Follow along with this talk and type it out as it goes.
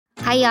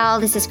Hi, y'all.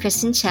 This is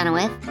Kristen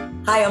Chenoweth.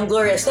 Hi, I'm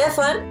Gloria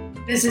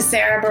Estefan. This is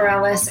Sarah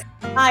Bareilles.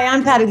 Hi,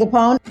 I'm Patti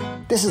LuPone.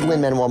 This is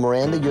Lin-Manuel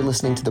Miranda. You're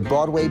listening to the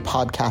Broadway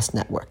Podcast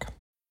Network.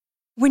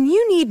 When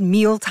you need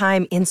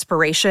mealtime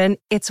inspiration,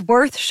 it's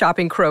worth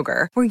shopping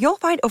Kroger, where you'll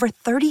find over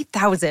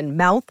 30,000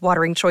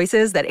 mouth-watering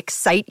choices that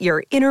excite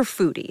your inner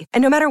foodie.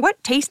 And no matter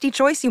what tasty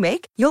choice you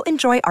make, you'll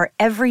enjoy our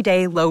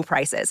everyday low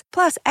prices,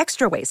 plus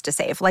extra ways to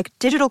save, like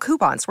digital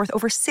coupons worth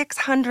over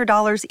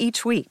 $600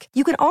 each week.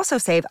 You can also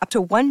save up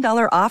to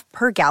 $1 off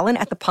per gallon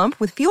at the pump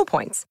with fuel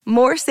points.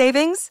 More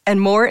savings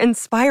and more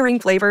inspiring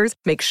flavors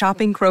make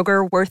shopping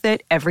Kroger worth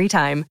it every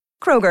time.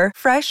 Kroger,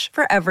 fresh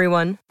for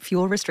everyone.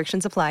 Fuel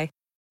restrictions apply.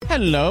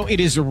 Hello,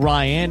 it is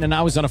Ryan, and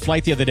I was on a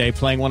flight the other day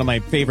playing one of my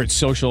favorite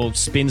social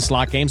spin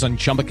slot games on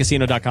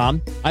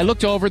ChumbaCasino.com. I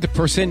looked over at the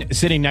person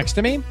sitting next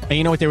to me, and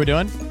you know what they were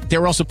doing? They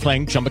were also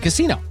playing Chumba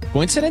Casino.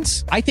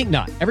 Coincidence? I think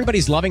not.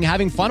 Everybody's loving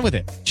having fun with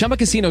it. Chumba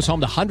Casino is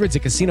home to hundreds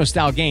of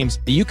casino-style games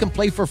that you can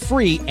play for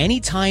free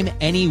anytime,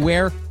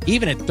 anywhere,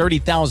 even at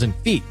 30,000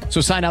 feet.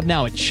 So sign up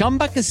now at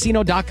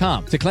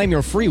ChumbaCasino.com to claim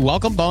your free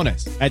welcome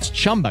bonus. That's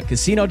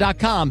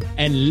ChumbaCasino.com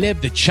and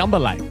live the Chumba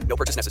life. No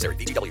purchase necessary.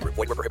 VGW. Void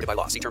where prohibited by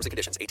law. See terms and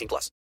conditions.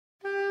 18+.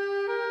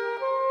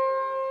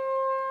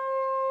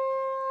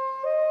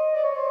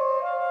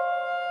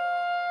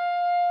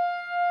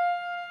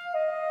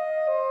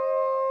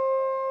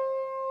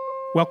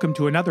 Welcome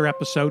to another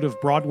episode of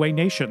Broadway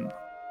Nation,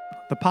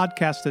 the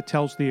podcast that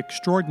tells the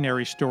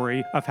extraordinary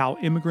story of how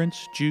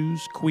immigrants,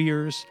 Jews,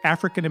 queers,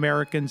 African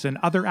Americans, and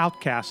other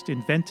outcasts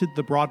invented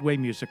the Broadway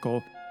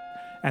musical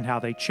and how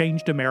they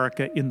changed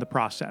America in the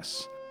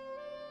process.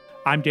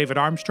 I'm David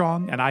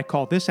Armstrong, and I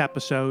call this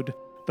episode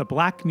The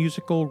Black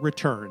Musical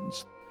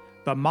Returns,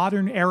 the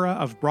Modern Era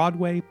of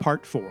Broadway,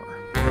 Part 4.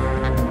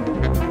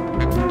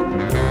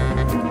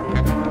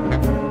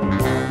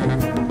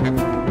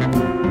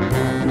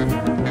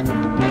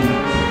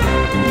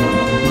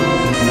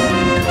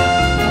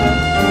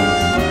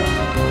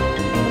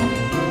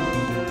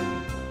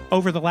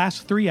 Over the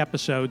last 3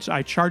 episodes,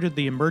 I charted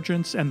the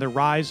emergence and the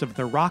rise of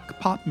the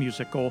rock-pop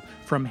musical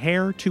from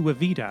Hair to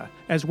Evita,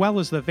 as well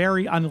as the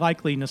very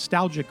unlikely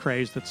nostalgia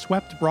craze that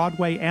swept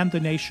Broadway and the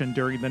nation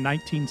during the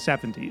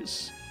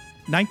 1970s.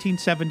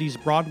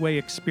 1970s Broadway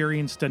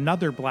experienced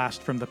another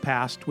blast from the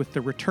past with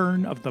the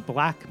return of the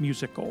black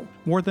musical.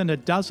 More than a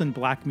dozen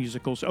black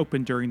musicals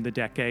opened during the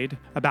decade.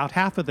 About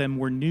half of them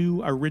were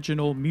new,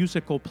 original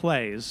musical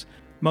plays.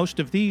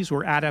 Most of these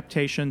were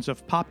adaptations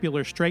of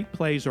popular straight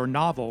plays or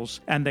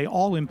novels, and they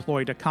all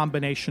employed a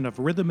combination of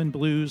rhythm and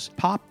blues,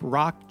 pop,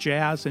 rock,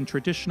 jazz, and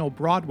traditional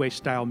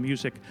Broadway-style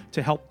music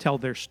to help tell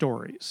their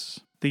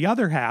stories. The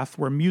other half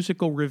were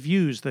musical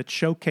reviews that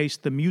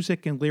showcased the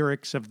music and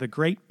lyrics of the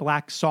great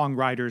black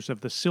songwriters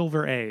of the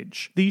Silver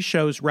Age. These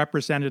shows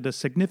represented a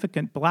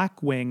significant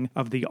black wing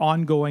of the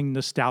ongoing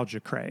nostalgia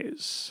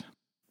craze.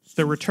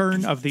 The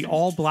return of the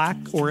all-black,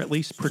 or at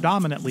least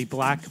predominantly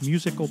black,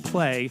 musical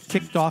play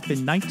kicked off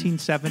in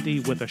 1970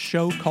 with a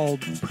show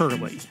called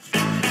Purlie.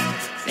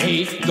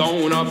 Ain't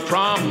gonna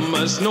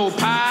promise no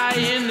pie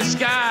in the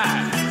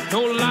sky,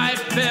 no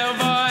life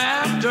ever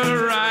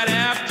after, right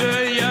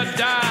after you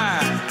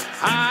die.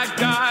 I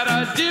got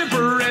a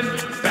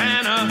different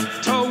banner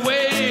to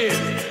wave.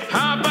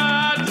 How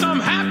about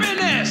some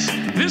happiness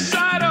this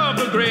side of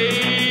the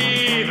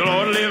grave?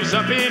 Lord lives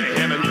up in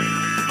heaven,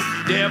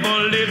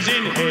 devil lives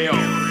in hell,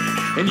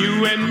 and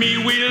you and me,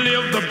 we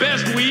live the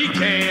best we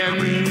can.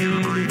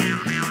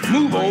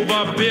 Move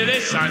over, Billy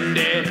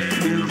Sunday,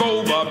 move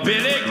over,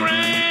 Billy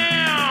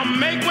Graham.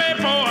 Make way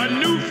for a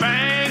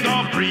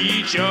newfangled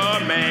preacher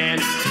man.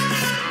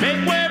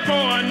 Make way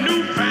for a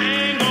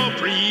newfangled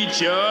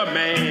preacher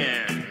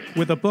man.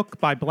 With a book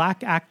by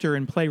black actor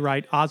and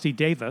playwright Ossie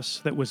Davis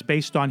that was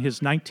based on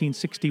his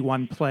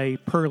 1961 play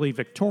Purlie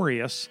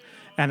Victorious,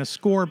 and a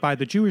score by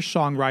the Jewish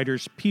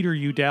songwriters Peter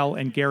Udell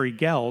and Gary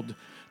Geld,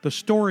 the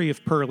story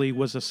of Purlie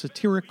was a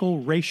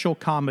satirical racial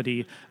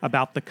comedy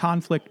about the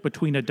conflict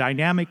between a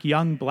dynamic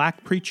young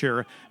black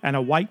preacher and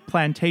a white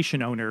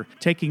plantation owner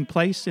taking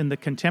place in the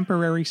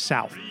contemporary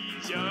South.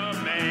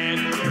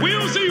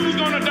 We'll see who's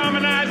gonna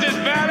dominate this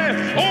valley,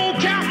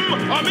 old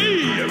Captain or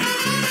me.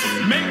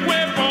 Make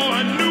way for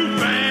a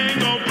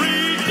newfangled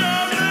preacher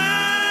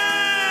man.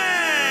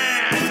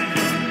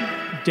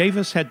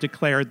 Davis had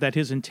declared that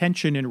his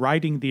intention in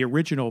writing the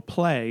original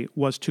play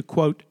was to,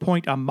 quote,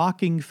 point a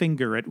mocking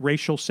finger at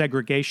racial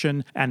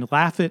segregation and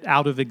laugh it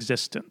out of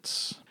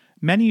existence.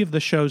 Many of the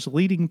show's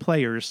leading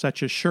players,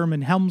 such as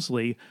Sherman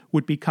Hemsley,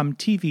 would become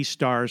TV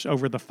stars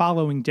over the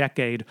following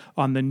decade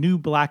on the new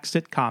black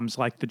sitcoms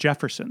like The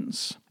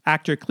Jeffersons.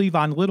 Actor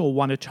Cleavon Little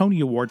won a Tony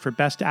Award for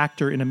Best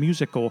Actor in a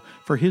Musical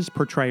for his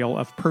portrayal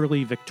of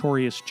Purlie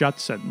Victorious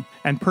Judson.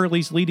 And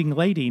Purlie's leading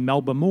lady,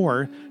 Melba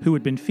Moore, who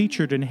had been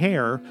featured in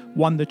Hair,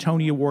 won the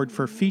Tony Award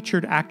for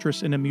Featured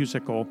Actress in a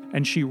Musical,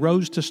 and she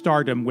rose to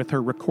stardom with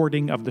her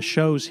recording of the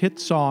show's hit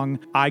song,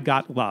 I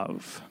Got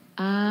Love.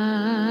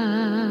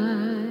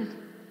 I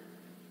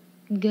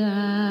got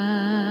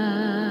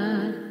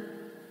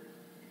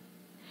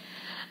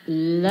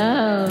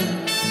love.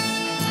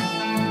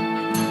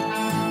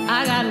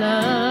 I got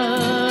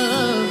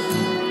love.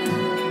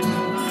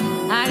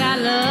 I got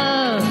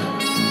love.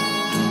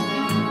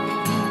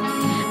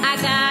 I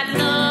got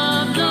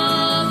love,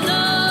 love,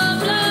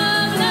 love,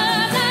 love,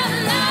 love, love,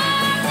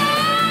 love,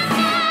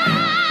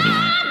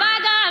 love. I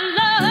got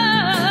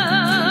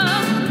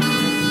love.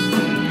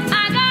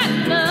 I got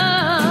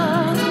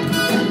love.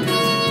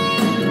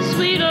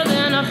 Sweeter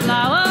than a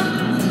flower.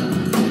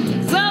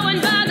 Growing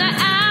by the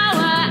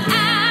hour.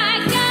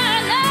 I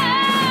got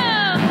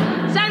love.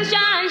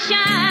 Sunshine,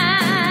 shine.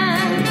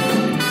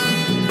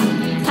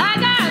 I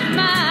got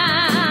mine.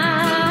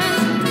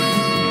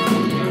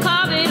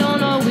 Carve it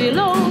on a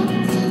willow.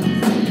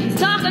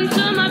 Talking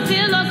to my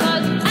pillow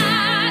 'cause I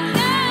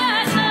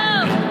got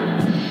love.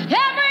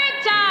 Every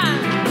time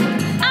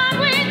I'm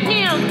with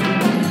him,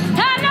 I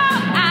know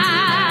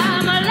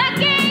I'm a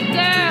lucky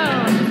girl.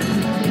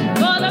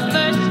 For the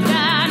first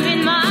time in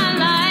my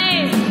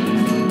life,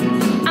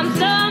 I'm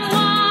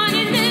someone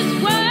in this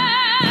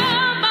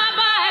world.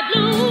 Bye-bye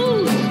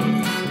blues.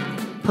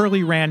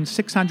 Pearlie ran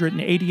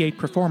 688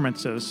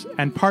 performances,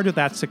 and part of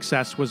that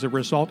success was a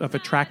result of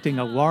attracting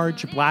a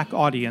large black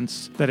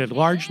audience that had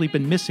largely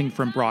been missing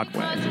from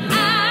Broadway. I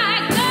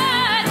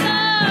got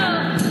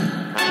love.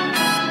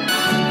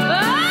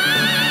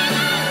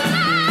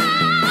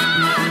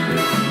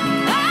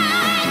 I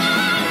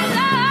got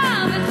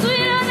love. It's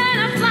sweeter than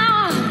a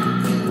flower.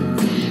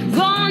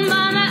 Gone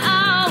by the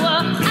hour.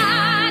 I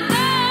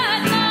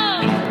got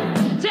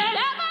love. Till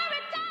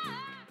every time.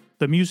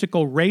 The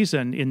musical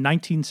Raisin in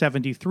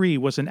 1973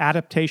 was an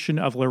adaptation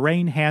of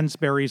Lorraine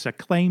Hansberry's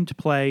acclaimed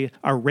play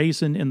A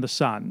Raisin in the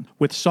Sun,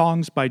 with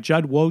songs by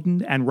Judd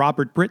Wooden and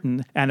Robert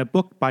Britton and a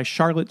book by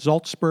Charlotte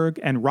Zaltzberg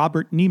and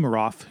Robert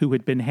Nemiroff, who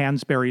had been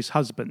Hansberry's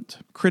husband.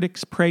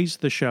 Critics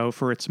praised the show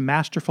for its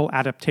masterful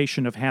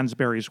adaptation of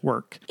Hansberry's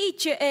work.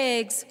 Eat your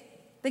eggs.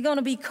 They're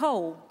gonna be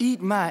cold.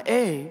 Eat my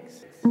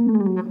eggs.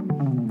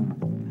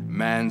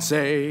 Man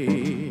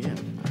say,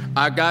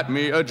 I got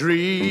me a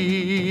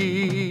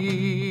dream.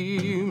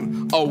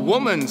 A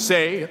woman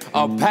say,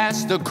 I'll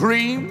pass the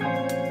cream.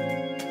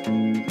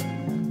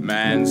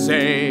 Man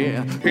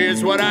say,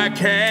 here's what I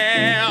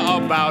care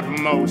about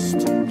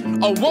most.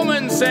 A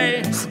woman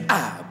say,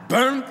 I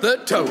burnt the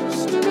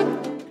toast.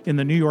 In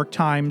the New York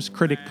Times,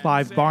 critic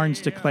Clive Barnes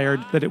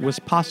declared that it was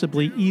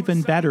possibly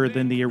even better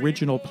than the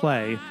original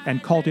play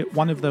and called it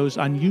one of those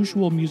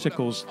unusual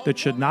musicals that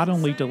should not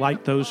only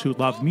delight those who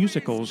love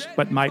musicals,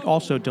 but might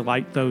also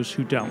delight those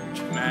who don't.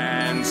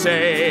 Man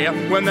say,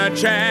 when the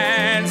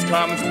chance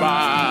comes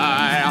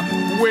by,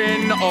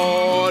 win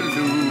or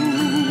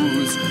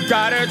lose,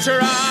 gotta try.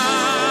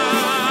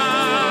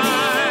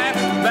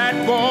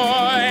 That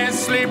boy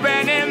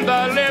sleeping in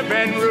the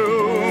living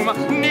room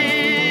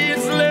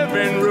needs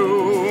living room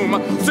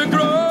to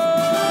grow.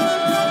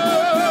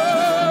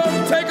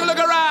 Take a look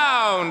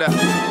around.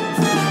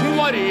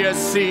 What do you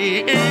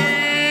see?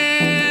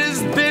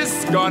 Is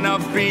this gonna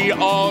be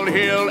all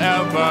he'll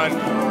ever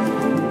know?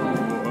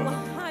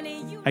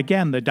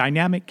 Again, the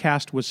dynamic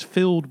cast was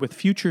filled with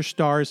future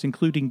stars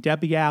including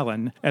Debbie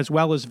Allen, as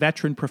well as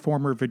veteran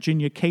performer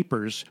Virginia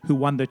Capers, who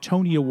won the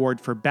Tony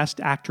Award for Best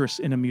Actress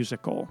in a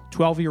Musical.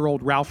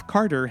 12-year-old Ralph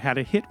Carter had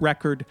a hit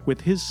record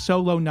with his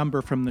solo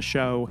number from the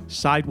show,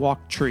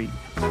 Sidewalk Tree.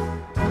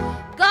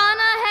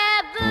 Gonna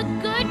have the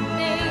good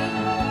things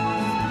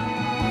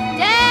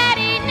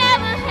Daddy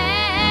never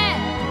had.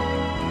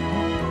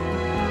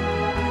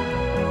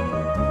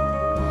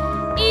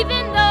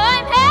 Even though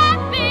I'm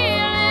happy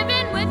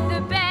living with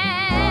the bad.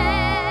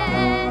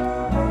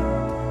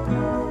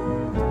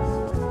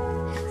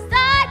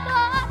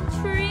 Sidewalk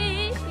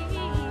tree,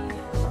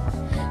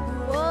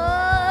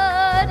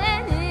 what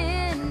an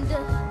end.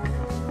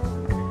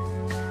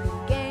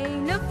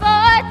 Gain a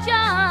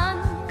fortune.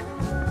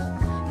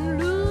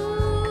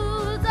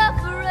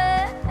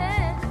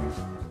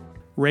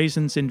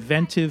 Raisin's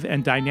inventive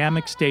and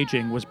dynamic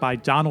staging was by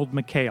Donald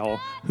McHale,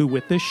 who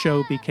with this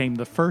show became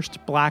the first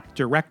black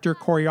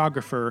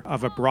director-choreographer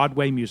of a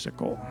Broadway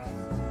musical.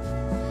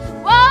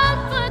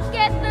 Won't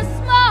forget the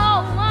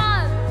small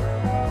ones.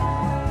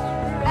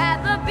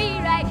 Rather be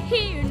right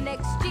here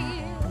next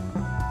year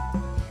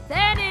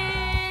than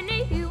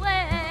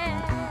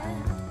anywhere.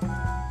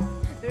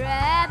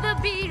 Rather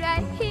be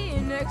right here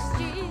next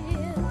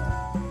year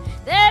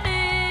than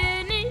anywhere.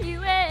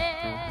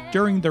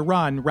 During the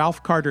run,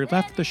 Ralph Carter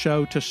left the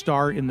show to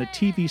star in the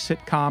TV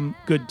sitcom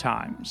Good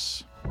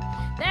Times.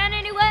 Than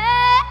anywhere.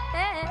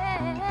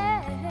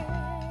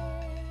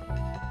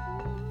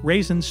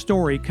 Raisin's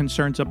story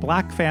concerns a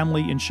black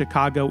family in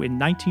Chicago in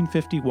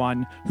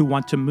 1951 who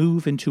want to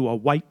move into a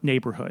white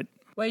neighborhood.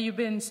 Where you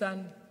been,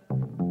 son?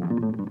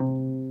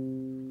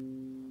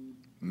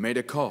 Made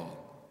a call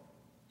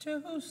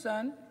To who,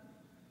 son?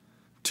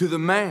 to the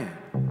man.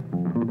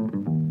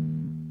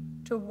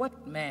 To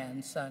what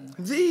man, son?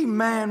 The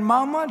man,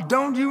 Mama.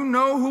 Don't you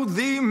know who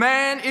the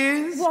man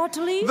is?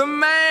 Waterley? The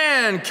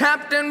man,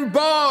 Captain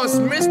Boss,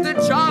 Mr.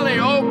 Charlie.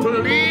 Oh,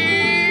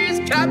 please,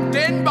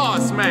 Captain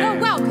Boss Man.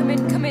 Oh, welcome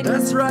in, come in.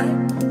 That's right.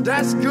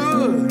 That's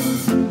good.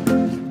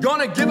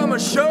 Gonna give him a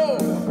show.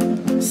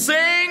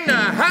 Sing the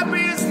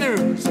happiest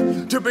news.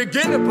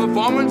 begin the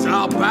performance,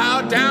 I'll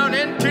bow down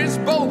and kiss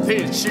both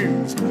his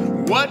shoes.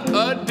 What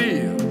a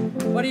deal.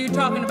 What are you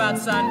talking about,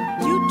 son?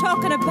 You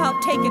talking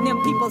about taking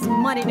them people's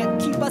money to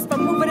keep us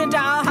from moving into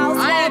our house?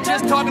 I ain't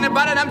just talking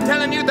about it, I'm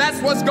telling you that's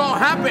what's gonna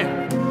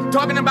happen.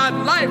 Talking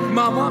about life,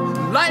 mama.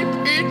 Life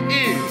it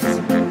is.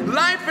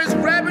 Life is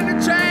grabbing a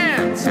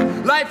chance.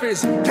 Life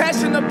is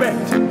cashing the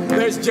bet.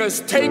 There's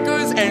just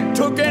takers and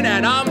tookin',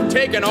 and I'm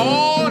taking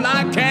all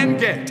I can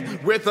get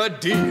with a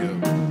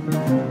deal.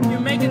 You're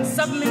making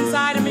something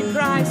inside of me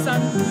cry,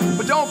 son.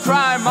 But don't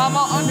cry,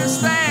 mama,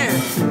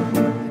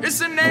 understand. It's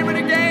the name of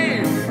the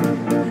game.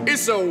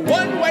 It's a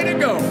one way to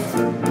go.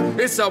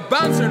 It's a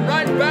bouncing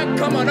right back,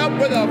 coming up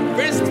with a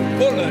fist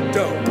full of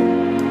dough.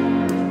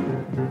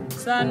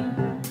 Son,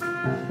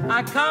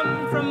 I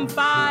come from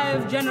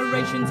 5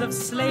 generations of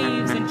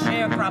slaves and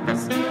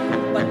sharecroppers,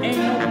 but ain't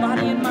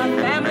nobody in my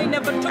family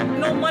never took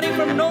no money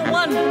from no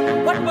one.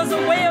 What was a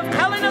way of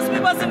telling us we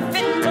wasn't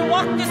fit to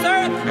walk this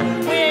earth?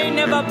 We ain't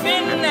never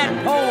been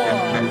that poor.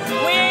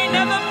 We ain't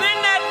never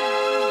been that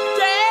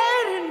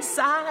dead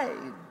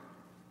inside.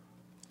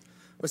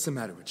 What's the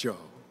matter with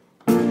y'all?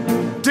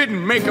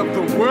 Didn't make up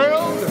the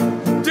world,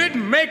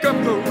 didn't make up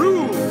the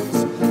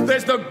rules.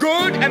 There's the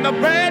good and the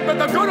bad, but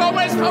the good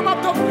always come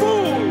up to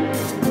fools.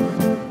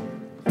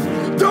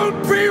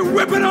 Don't be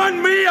whipping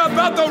on me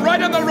about the right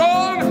and the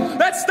wrong.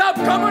 Let's stop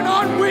coming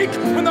on weak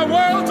when the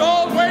world's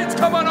always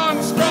coming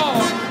on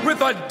strong with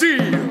a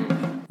deal.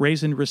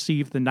 Raisin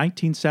received the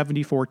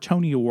 1974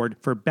 Tony Award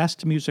for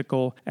Best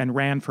Musical and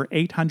ran for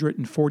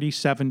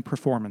 847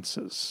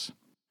 performances.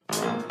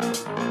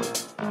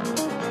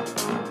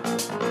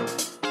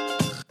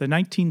 The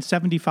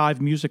 1975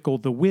 musical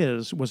The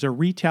Wiz was a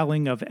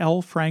retelling of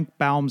L. Frank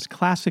Baum's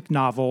classic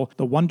novel,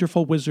 The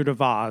Wonderful Wizard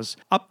of Oz,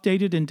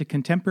 updated into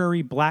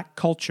contemporary black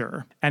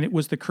culture, and it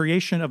was the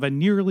creation of a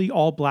nearly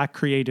all-black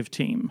creative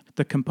team.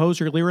 The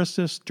composer,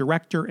 lyricist,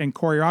 director, and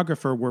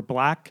choreographer were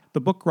black,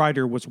 the book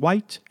writer was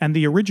white, and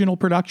the original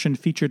production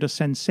featured a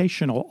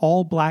sensational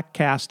all-black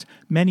cast,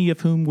 many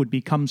of whom would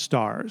become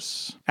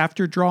stars.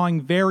 After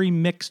drawing very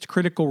mixed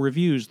critical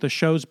reviews, the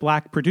show's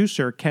black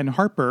producer, Ken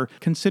Harper,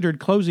 considered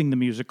closing the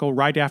musical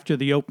right after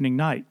the opening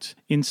night.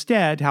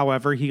 Instead,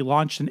 however, he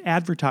launched an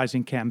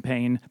advertising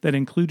campaign that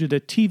included a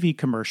TV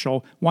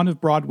commercial, one of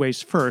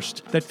Broadway's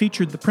first, that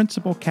featured the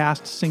principal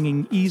cast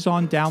singing Ease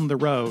On Down the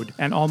Road,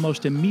 and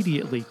almost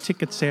immediately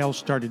ticket sales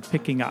started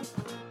picking up.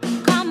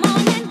 Come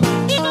on and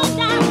ease on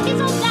down, ease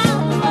on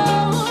down the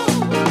road.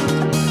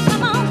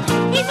 Come on,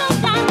 ease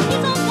on down the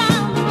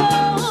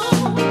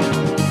road.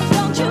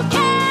 Don't you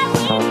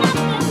carry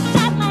nothing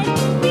that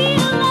might be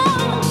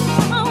alone.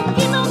 Come on,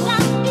 ease on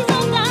down the road.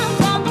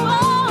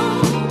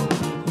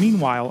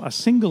 Meanwhile, a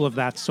single of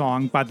that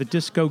song by the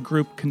disco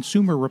group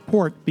Consumer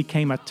Report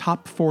became a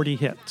top 40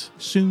 hit.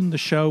 Soon the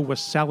show was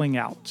selling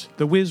out.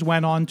 The Wiz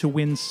went on to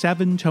win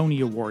 7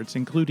 Tony Awards,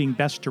 including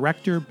Best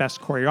Director,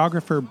 Best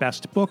Choreographer,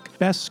 Best Book,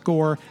 Best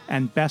Score,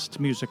 and Best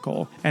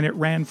Musical, and it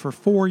ran for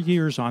 4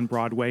 years on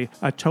Broadway,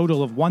 a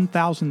total of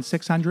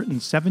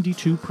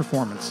 1,672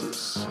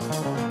 performances.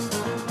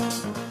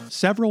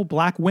 Several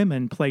black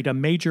women played a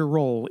major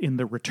role in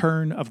the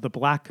return of the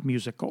black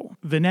musical.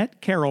 Vinette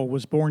Carroll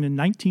was born in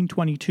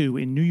 1922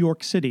 in New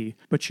York City,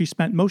 but she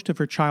spent most of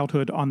her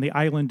childhood on the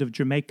island of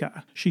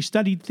Jamaica. She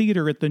studied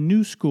theater at the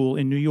New School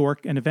in New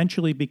York and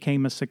eventually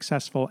became a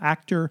successful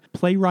actor,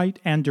 playwright,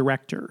 and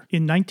director.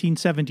 In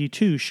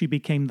 1972, she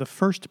became the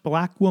first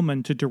black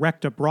woman to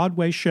direct a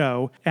Broadway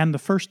show and the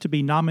first to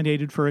be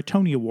nominated for a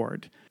Tony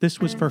Award. This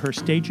was for her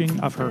staging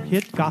of her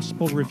hit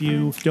gospel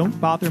revue,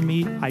 Don't Bother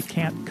Me, I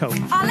Can't Cope.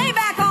 I lay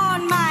back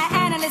on my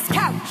analyst's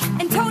couch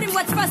and told him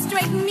what's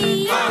frustrating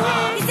me.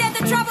 He said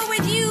the trouble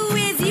with you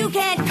is you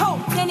can't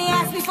cope. Then he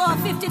asked me for a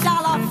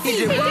 $50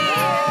 fee.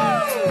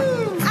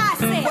 I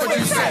said, What'd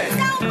you say?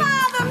 Don't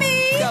bother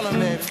me. Tell him,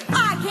 baby.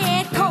 I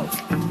can't cope.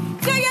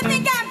 Do you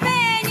think I'm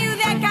paying you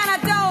that kind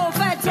of dough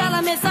for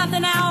telling me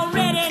something I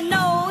already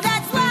know?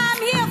 That's why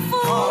I'm here,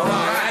 fool.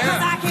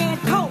 Because I can't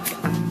cope.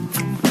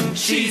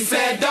 She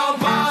said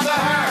don't bother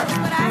her.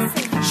 But I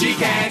said, She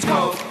can't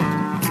cope.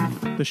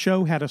 The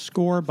show had a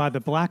score by the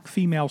black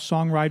female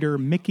songwriter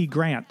Mickey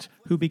Grant,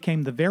 who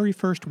became the very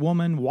first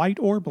woman, white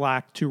or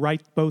black, to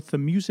write both the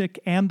music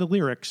and the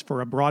lyrics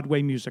for a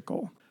Broadway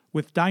musical.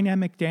 With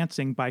dynamic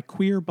dancing by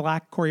queer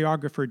black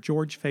choreographer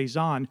George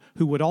Faison,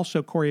 who would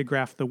also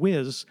choreograph The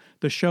Wiz,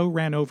 the show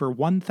ran over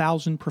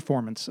 1,000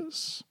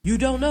 performances. You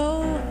don't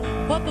know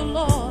what the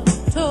Lord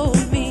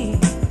told me,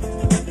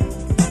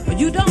 but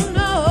you don't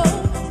know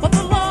what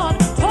the Lord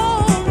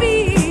told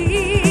me.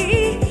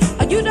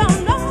 You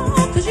don't know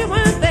because you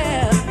weren't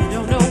there. You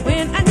don't know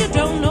when and you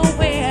don't know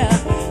where.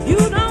 You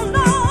don't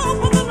know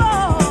what the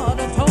Lord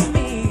told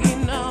me,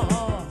 no.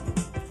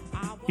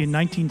 In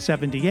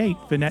 1978,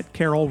 Vinette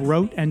Carroll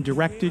wrote and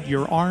directed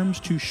Your Arms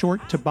Too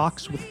Short to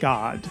Box with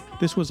God.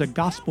 This was a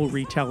gospel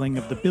retelling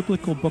of the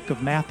biblical book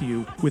of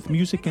Matthew with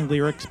music and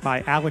lyrics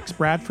by Alex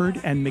Bradford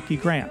and Mickey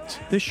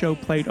Grant. This show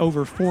played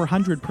over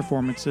 400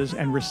 performances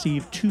and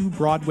received 2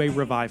 Broadway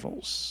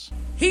revivals.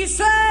 He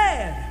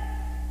said,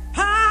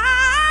 how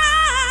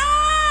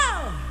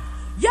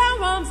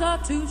are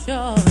too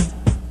short.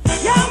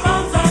 Your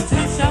arms are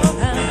too short.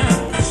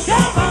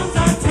 Your arms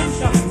are too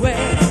short.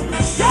 Well,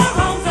 your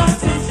arms are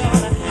too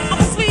short. I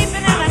was sleeping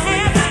and I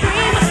had a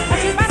dream. I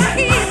should better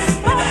keep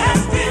for that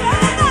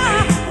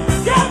dream.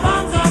 Your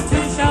arms are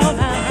too short.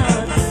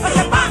 But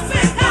your box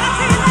is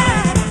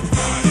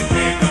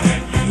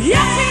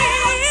yes, it is.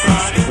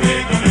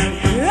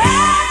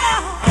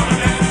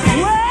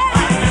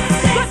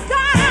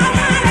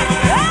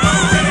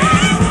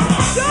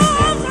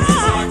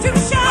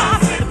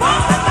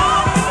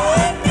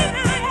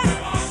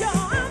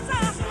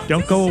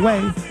 Don't go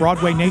away.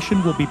 Broadway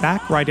Nation will be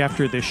back right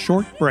after this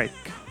short break.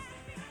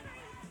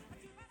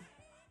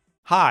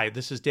 Hi,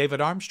 this is David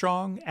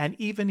Armstrong, and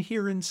even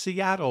here in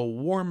Seattle,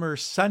 warmer,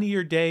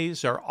 sunnier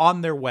days are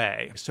on their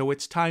way. So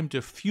it's time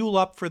to fuel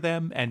up for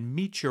them and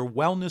meet your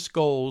wellness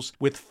goals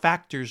with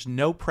Factor's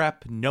no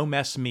prep, no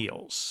mess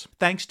meals.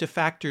 Thanks to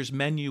Factor's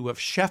menu of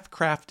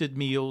chef-crafted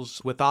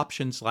meals with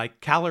options like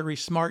Calorie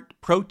Smart,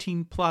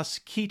 Protein Plus,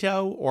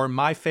 Keto, or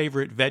my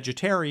favorite,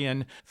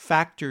 vegetarian,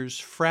 Factor's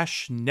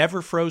fresh,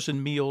 never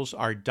frozen meals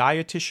are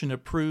dietitian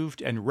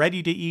approved and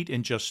ready to eat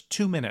in just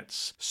 2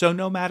 minutes. So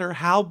no matter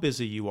how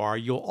busy you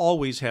are, you'll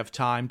always have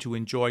time to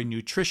enjoy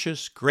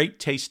nutritious,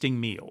 great-tasting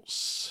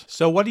meals.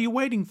 So what are you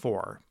waiting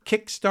for?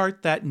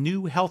 Kickstart that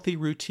new healthy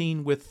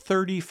routine with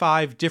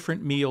 35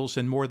 different meals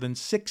and more than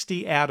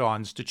 60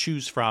 add-ons to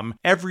choose from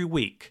every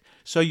week,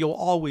 so you'll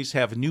always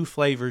have new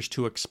flavors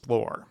to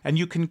explore. And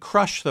you can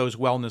crush those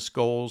wellness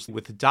goals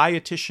with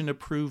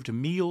dietitian-approved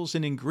meals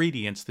and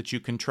ingredients that you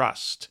can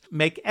trust.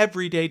 Make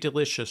every day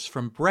delicious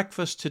from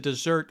breakfast to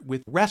dessert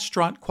with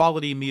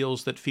restaurant-quality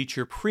meals that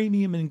feature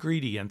premium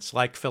ingredients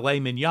like filet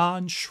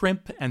mignon,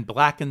 shrimp, and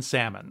blackened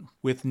salmon,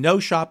 with no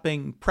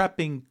shopping,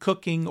 prepping,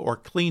 cooking, or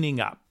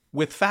cleaning up.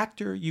 With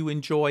Factor, you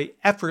enjoy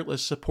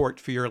effortless support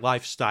for your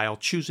lifestyle,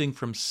 choosing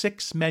from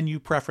 6 menu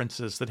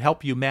preferences that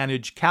help you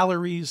manage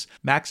calories,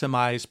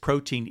 maximize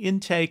protein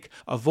intake,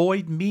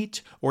 avoid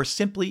meat, or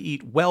simply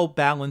eat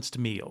well-balanced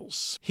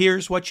meals.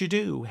 Here's what you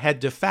do. Head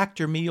to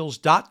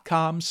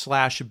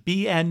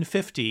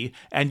factormeals.com/BN50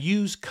 and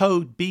use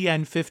code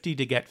BN50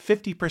 to get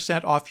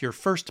 50% off your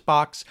first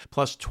box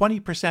plus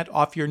 20%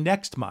 off your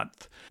next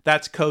month.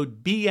 That's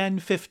code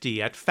BN50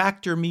 at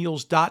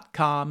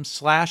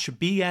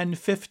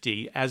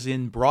factormeals.com/BN50, as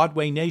in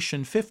Broadway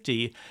Nation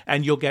 50,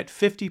 and you'll get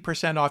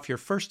 50% off your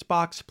first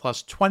box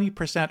plus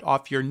 20%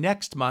 off your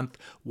next month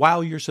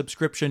while your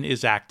subscription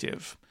is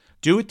active.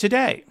 Do it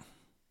today.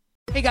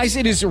 Hey guys,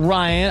 it is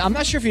Ryan. I'm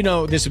not sure if you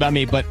know this about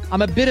me, but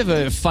I'm a bit of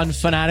a fun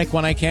fanatic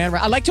when I can.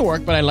 I like to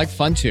work, but I like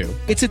fun too.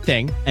 It's a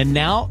thing. And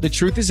now the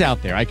truth is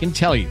out there. I can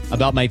tell you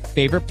about my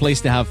favorite place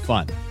to have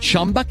fun.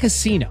 Chumba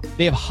Casino.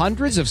 They have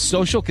hundreds of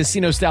social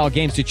casino style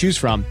games to choose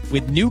from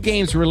with new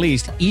games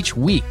released each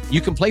week.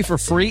 You can play for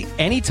free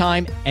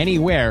anytime,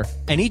 anywhere.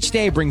 And each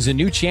day brings a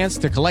new chance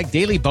to collect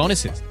daily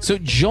bonuses. So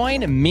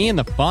join me in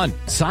the fun.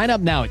 Sign up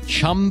now at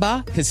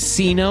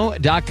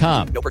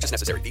ChumbaCasino.com. No purchase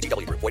necessary.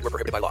 VGW Group. Void where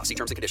prohibited by law. See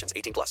terms and conditions.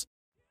 18+.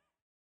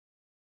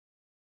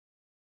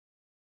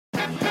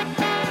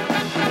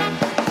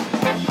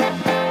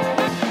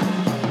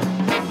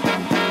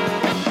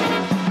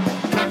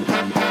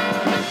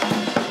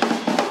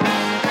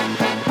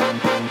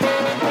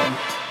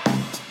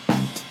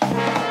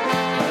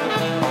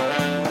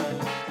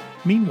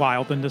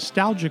 Meanwhile, the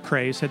nostalgia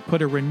craze had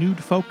put a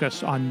renewed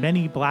focus on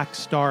many black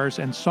stars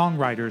and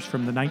songwriters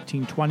from the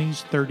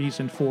 1920s, 30s,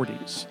 and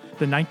 40s.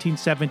 The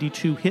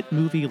 1972 hit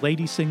movie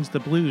Lady Sings the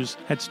Blues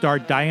had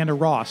starred Diana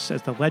Ross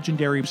as the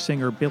legendary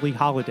singer Billie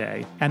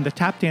Holiday, and the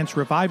tap dance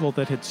revival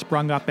that had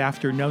sprung up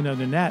after No No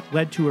Nanette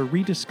led to a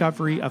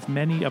rediscovery of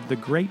many of the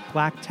great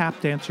black tap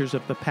dancers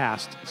of the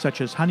past, such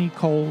as Honey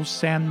Coles,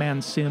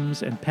 Sandman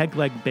Sims, and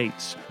Pegleg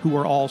Bates, who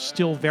were all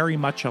still very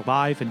much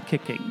alive and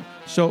kicking.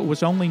 So it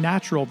was only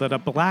natural that a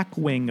black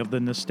wing of the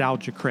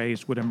nostalgia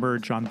craze would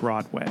emerge on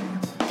Broadway.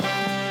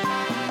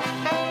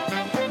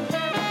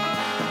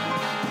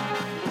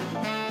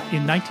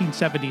 In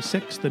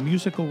 1976, the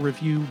musical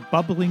revue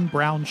Bubbling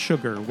Brown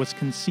Sugar was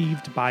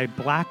conceived by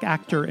black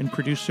actor and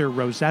producer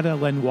Rosetta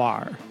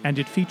Lenoir, and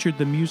it featured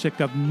the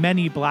music of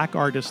many black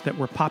artists that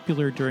were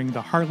popular during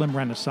the Harlem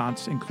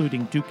Renaissance,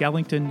 including Duke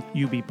Ellington,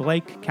 Eubie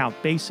Blake, Count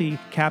Basie,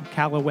 Cab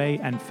Calloway,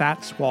 and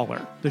Fats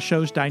Waller. The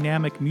show's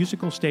dynamic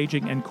musical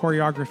staging and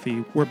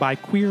choreography were by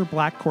queer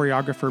black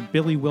choreographer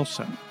Billy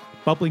Wilson.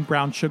 Bubbling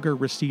Brown Sugar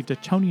received a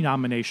Tony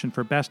nomination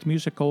for Best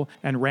Musical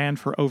and ran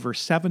for over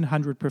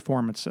 700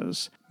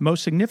 performances.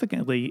 Most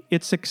significantly,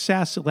 its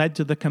success led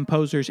to the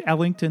composers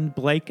Ellington,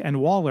 Blake, and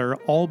Waller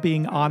all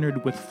being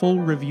honored with full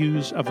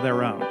revues of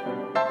their own.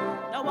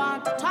 Don't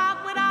want to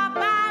talk with all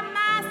by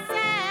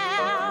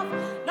myself.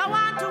 Don't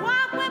want to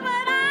walk with,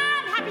 but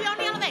I'm happy on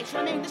the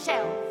elevation in the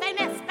shelf. Hey,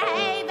 Miss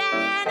Baby,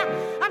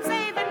 I'm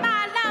saving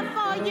my love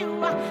for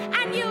you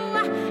and you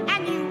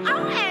and you,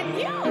 oh, and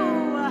you.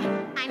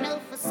 I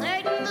know for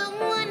certain the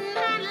one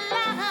I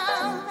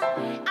love.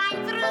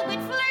 I'm through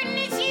with flirting,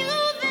 it's you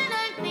that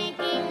I'm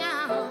thinking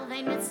of.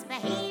 Hey, Miss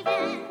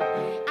Baby,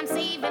 I'm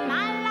saving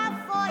my love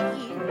for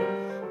you.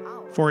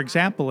 Oh, For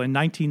example, in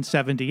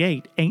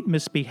 1978, Ain't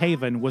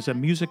Misbehavin' was a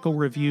musical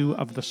review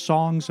of the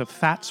songs of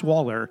Fats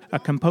Waller, a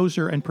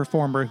composer and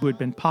performer who had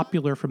been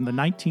popular from the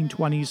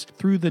 1920s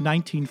through the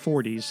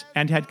 1940s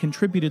and had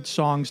contributed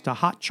songs to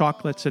Hot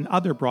Chocolates and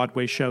other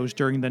Broadway shows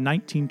during the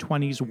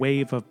 1920s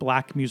wave of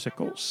black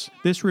musicals.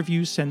 This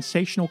review's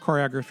sensational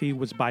choreography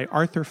was by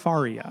Arthur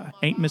Faria.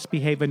 Ain't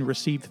Misbehavin'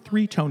 received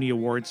 3 Tony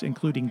Awards,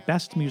 including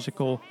Best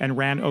Musical, and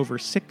ran over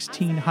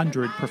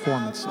 1,600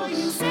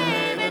 performances.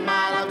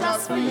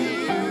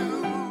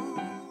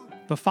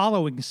 The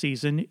following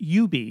season,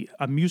 Eubie,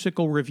 a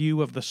musical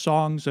review of the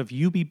songs of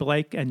Eubie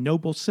Blake and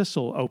Noble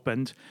Sissle,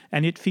 opened,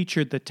 and it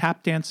featured the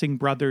tap-dancing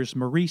brothers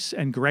Maurice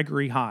and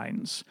Gregory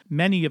Hines.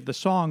 Many of the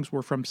songs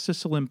were from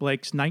Sissle and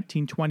Blake's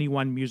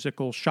 1921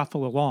 musical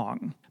Shuffle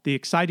Along. The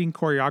exciting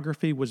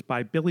choreography was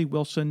by Billy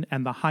Wilson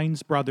and the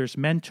Hines brothers'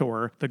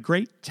 mentor, the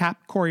great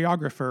tap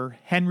choreographer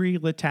Henry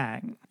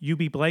Letang.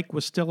 Eubie Blake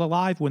was still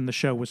alive when the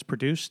show was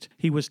produced.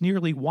 He was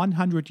nearly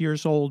 100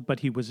 years old,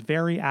 but he was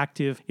very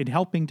active in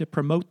helping to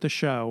promote the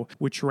show,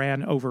 which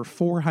ran over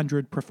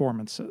 400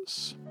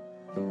 performances.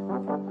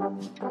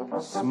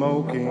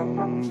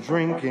 Smoking,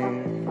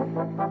 drinking,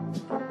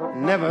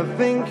 never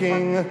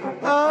thinking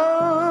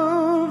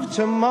of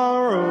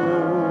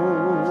tomorrow.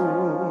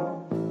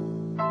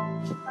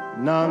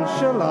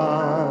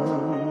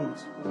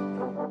 Nonchalant.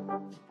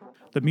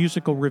 The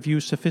musical review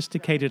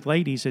Sophisticated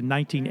Ladies in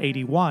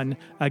 1981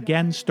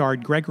 again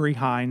starred Gregory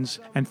Hines,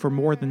 and for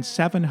more than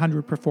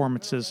 700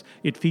 performances,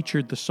 it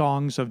featured the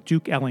songs of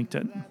Duke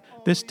Ellington.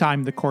 This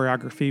time the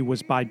choreography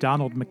was by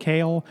Donald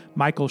McHale,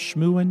 Michael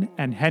Schmuen,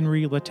 and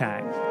Henry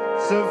Letang.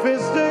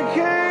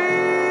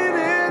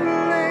 Sophisticated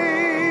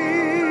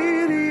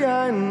lady,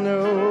 I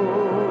know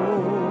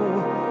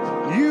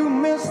you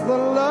miss the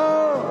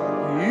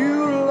love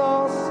you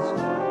lost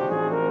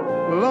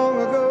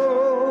long ago.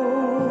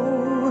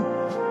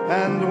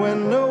 And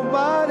when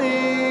nobody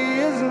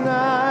is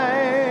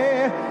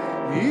nigh,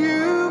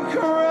 you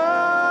cry.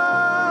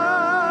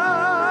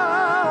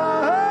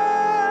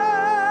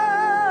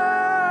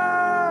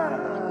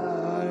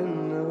 I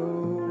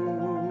know.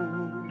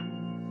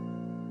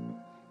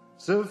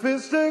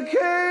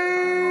 Sophisticated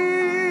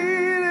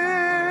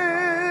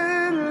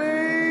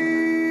lady.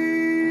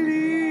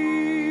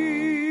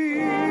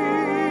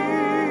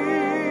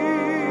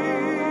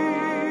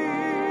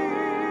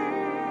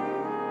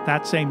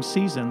 That same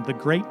season, the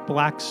great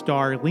black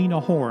star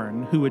Lena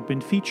Horne, who had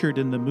been featured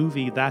in the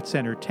movie That's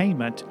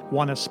Entertainment,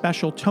 won a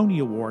special Tony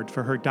Award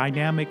for her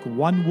dynamic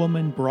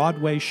one-woman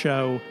Broadway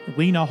show,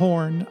 Lena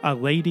Horne, A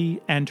Lady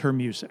and Her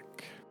Music.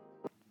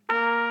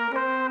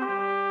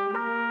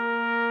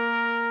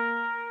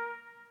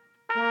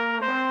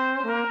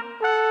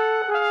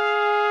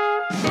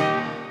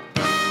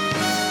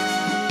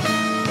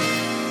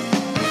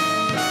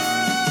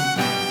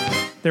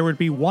 There would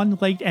be one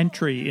late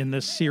entry in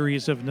this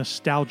series of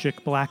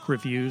nostalgic black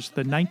reviews,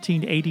 the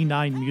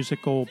 1989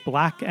 musical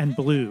Black and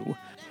Blue,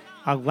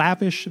 a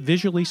lavish,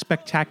 visually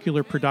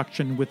spectacular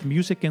production with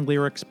music and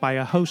lyrics by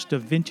a host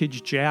of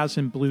vintage jazz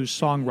and blues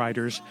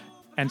songwriters,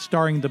 and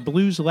starring the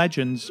blues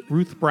legends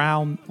Ruth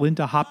Brown,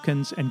 Linda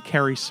Hopkins, and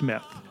Carrie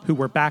Smith, who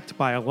were backed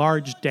by a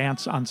large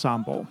dance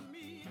ensemble.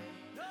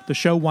 The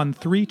show won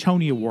 3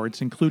 Tony Awards,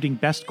 including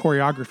Best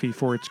Choreography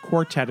for its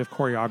quartet of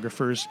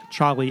choreographers,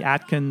 Charlie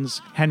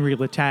Atkins, Henry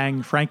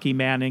Letang, Frankie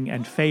Manning,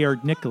 and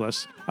Fayard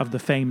Nicholas of the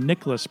famed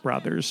Nicholas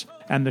Brothers,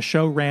 and the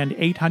show ran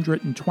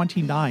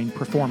 829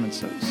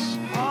 performances.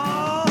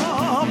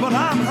 Oh, but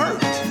I'm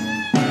hurt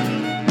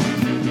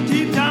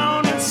deep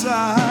down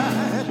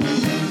inside.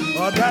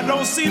 But that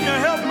don't seem to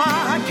help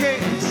my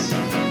case.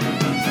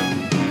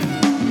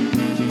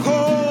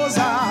 'Cause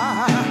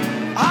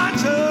I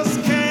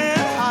just can't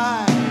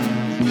hide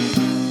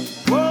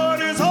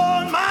what is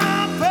on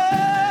my face.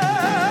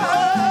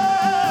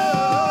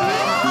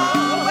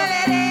 Oh, when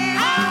it ain't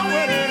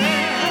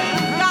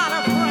got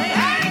a friend,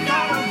 ain't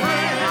got a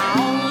friend. I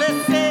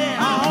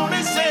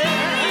only say,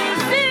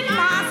 it's in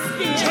my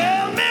skin.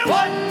 Tell me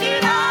what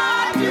did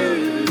I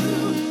do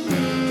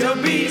to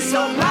be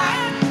so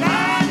black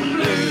and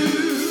blue?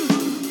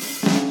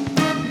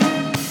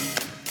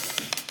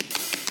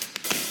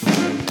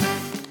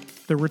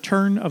 The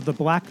return of the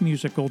black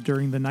musical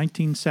during the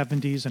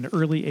 1970s and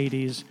early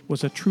 80s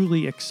was a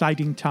truly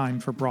exciting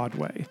time for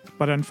Broadway,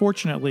 but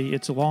unfortunately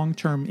its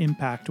long-term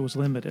impact was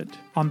limited.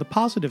 On the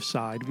positive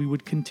side, we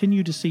would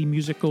continue to see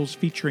musicals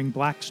featuring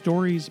black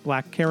stories,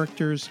 black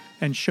characters,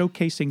 and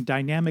showcasing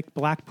dynamic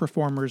black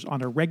performers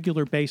on a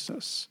regular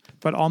basis,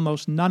 but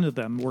almost none of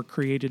them were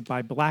created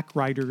by black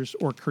writers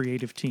or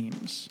creative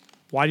teams.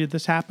 Why did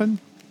this happen?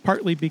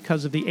 Partly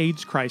because of the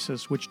AIDS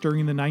crisis, which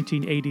during the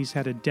 1980s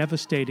had a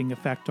devastating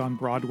effect on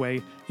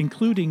Broadway,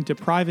 including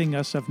depriving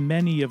us of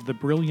many of the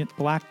brilliant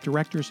black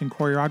directors and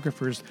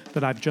choreographers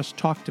that I've just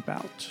talked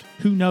about.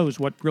 Who knows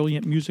what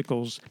brilliant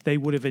musicals they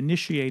would have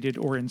initiated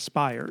or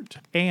inspired.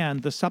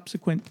 And the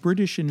subsequent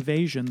British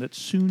invasion that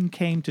soon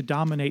came to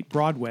dominate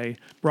Broadway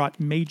brought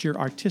major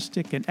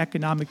artistic and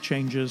economic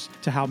changes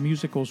to how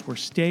musicals were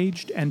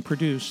staged and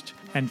produced,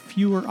 and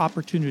fewer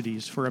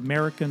opportunities for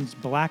Americans,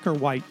 black or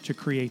white, to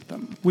create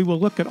them. We will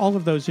look at all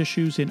of those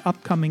issues in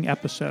upcoming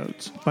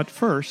episodes. But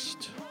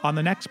first, on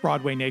the next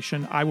Broadway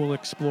Nation, I will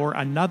explore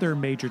another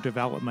major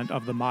development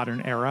of the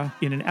modern era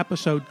in an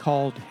episode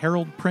called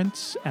Harold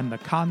Prince and the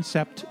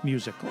Concept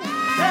Musical. Tell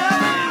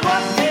me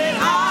what did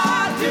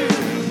I do?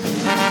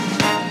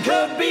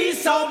 Could be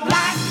so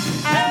black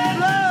and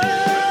blue.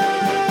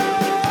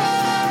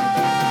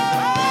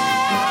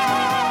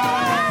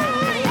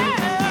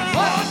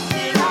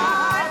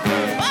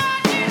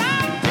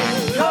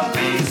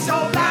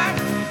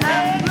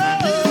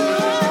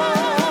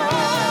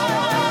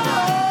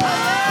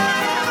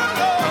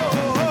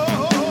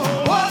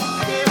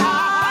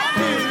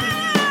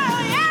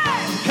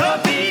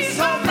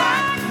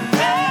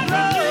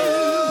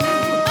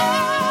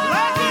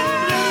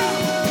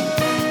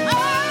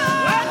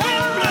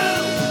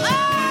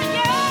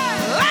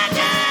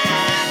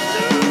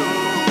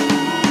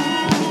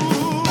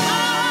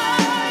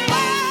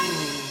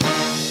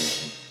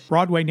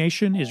 Broadway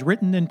Nation is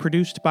written and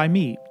produced by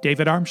me,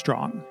 David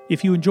Armstrong.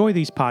 If you enjoy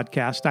these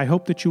podcasts, I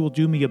hope that you will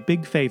do me a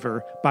big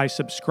favor by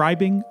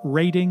subscribing,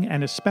 rating,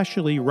 and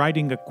especially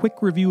writing a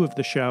quick review of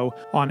the show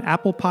on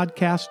Apple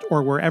Podcast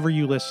or wherever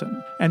you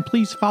listen. And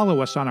please follow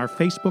us on our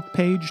Facebook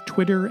page,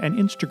 Twitter, and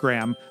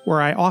Instagram,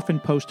 where I often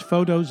post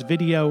photos,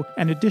 video,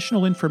 and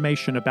additional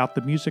information about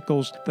the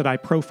musicals that I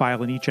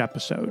profile in each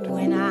episode.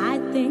 When I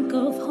think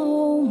of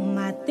home,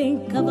 I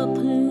think of a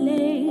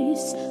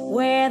place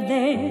where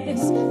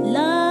there's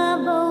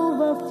love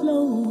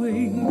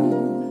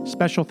overflowing.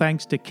 Special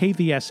thanks to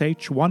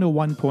KVSH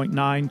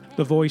 101.9,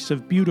 the voice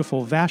of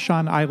beautiful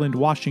Vashon Island,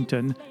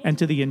 Washington, and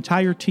to the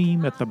entire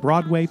team at the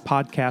Broadway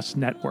Podcast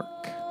Network.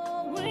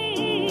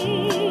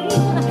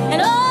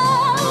 And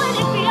oh, and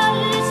if you're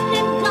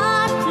listening,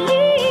 God,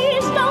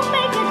 please don't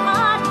make it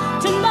hard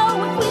to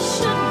know if we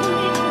should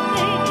believe the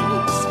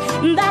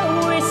things that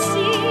we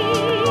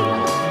see.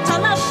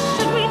 Tell us,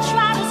 should we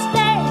try to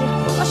stay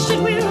or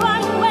should we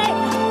run away?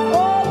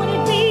 Or would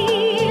it be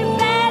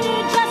better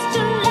just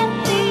to let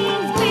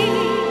things be?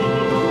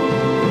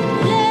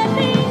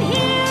 Living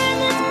here in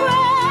this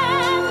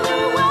brand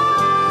new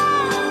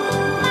world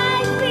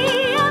might be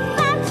a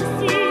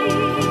fantasy.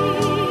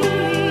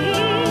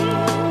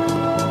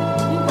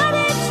 But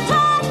it's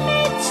taught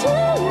me to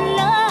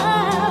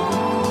love,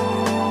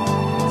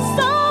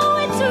 so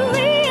it's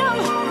real,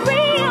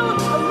 real,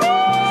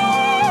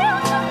 real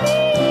to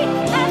me.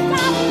 And I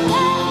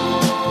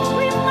know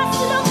we must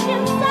look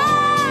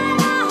inside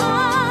our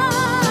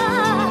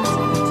hearts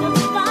to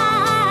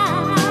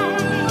find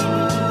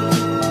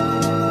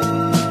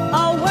a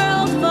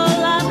world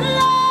full of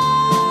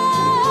love,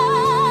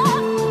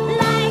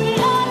 like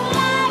yours,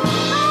 like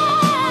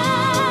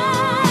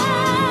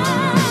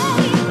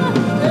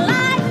mine,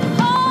 like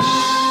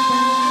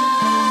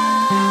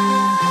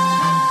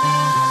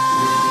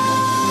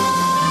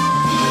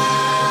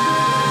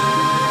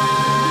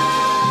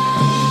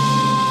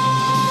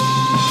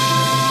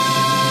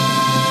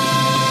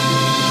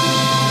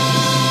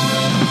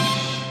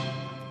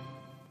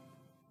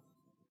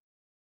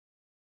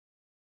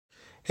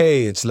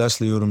Hey, it's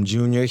Leslie Odom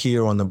Jr.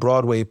 here on the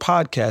Broadway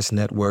Podcast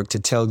Network to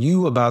tell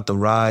you about the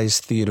Rise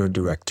Theater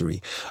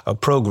Directory, a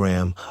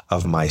program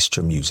of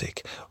Maestro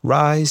Music.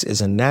 Rise is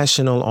a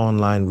national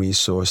online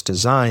resource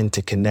designed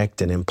to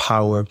connect and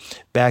empower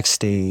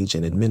backstage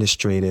and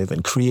administrative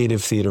and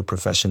creative theater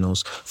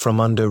professionals from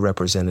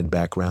underrepresented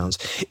backgrounds.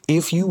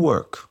 If you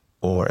work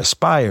or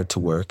aspire to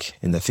work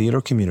in the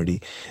theater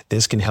community,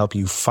 this can help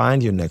you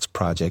find your next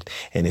project.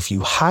 And if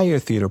you hire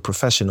theater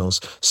professionals,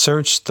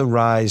 search the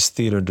Rise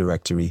Theater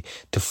Directory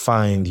to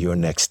find your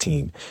next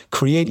team.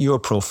 Create your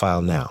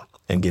profile now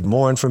and get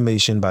more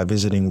information by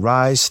visiting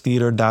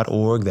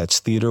risetheater.org. That's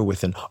theater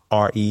with an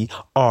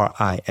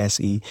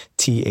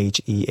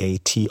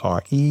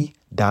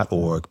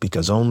RERISETHEATRE.org,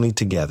 because only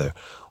together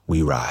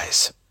we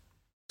rise.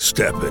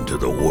 Step into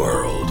the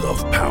world of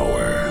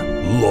power,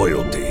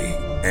 loyalty,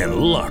 and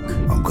luck.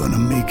 I'm gonna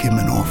make him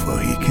an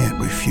offer he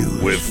can't refuse.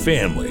 With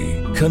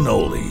family,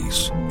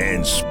 cannolis,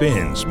 and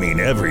spins mean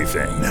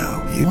everything.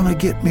 Now, you wanna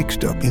get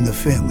mixed up in the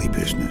family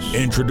business.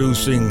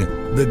 Introducing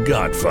The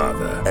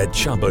Godfather at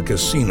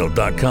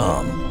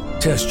ChumbaCasino.com.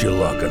 Test your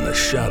luck in the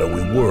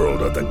shadowy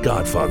world of The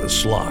Godfather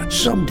slot.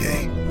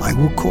 Someday, I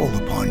will call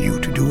upon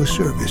you to do a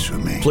service for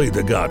me. Play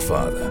The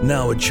Godfather,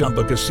 now at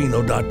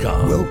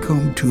ChumbaCasino.com.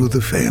 Welcome to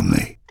the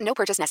family. No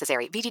purchase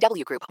necessary.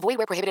 VGW Group. Void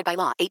where prohibited by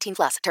law.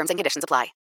 18+. Terms and conditions apply.